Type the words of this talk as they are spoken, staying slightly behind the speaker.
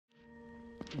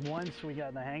Once we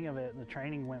got the hang of it, the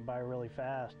training went by really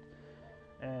fast.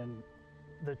 And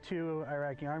the 2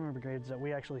 Iraqi Army brigades that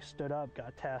we actually stood up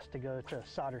got tasked to go to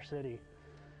Sadr City.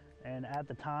 And at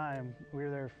the time, we were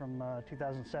there from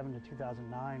 2007 to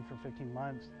 2009 for 15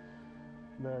 months.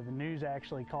 The news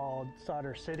actually called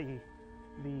Sadr City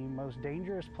the most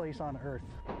dangerous place on earth.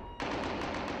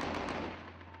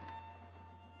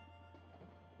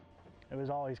 It was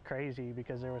always crazy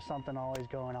because there was something always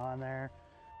going on there.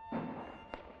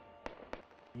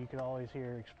 You could always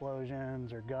hear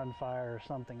explosions or gunfire or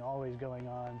something always going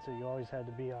on, so you always had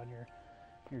to be on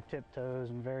your tiptoes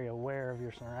and very aware of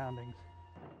your surroundings.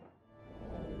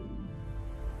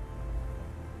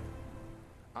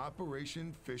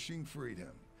 Operation Fishing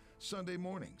Freedom, Sunday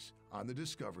mornings on the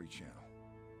Discovery Channel.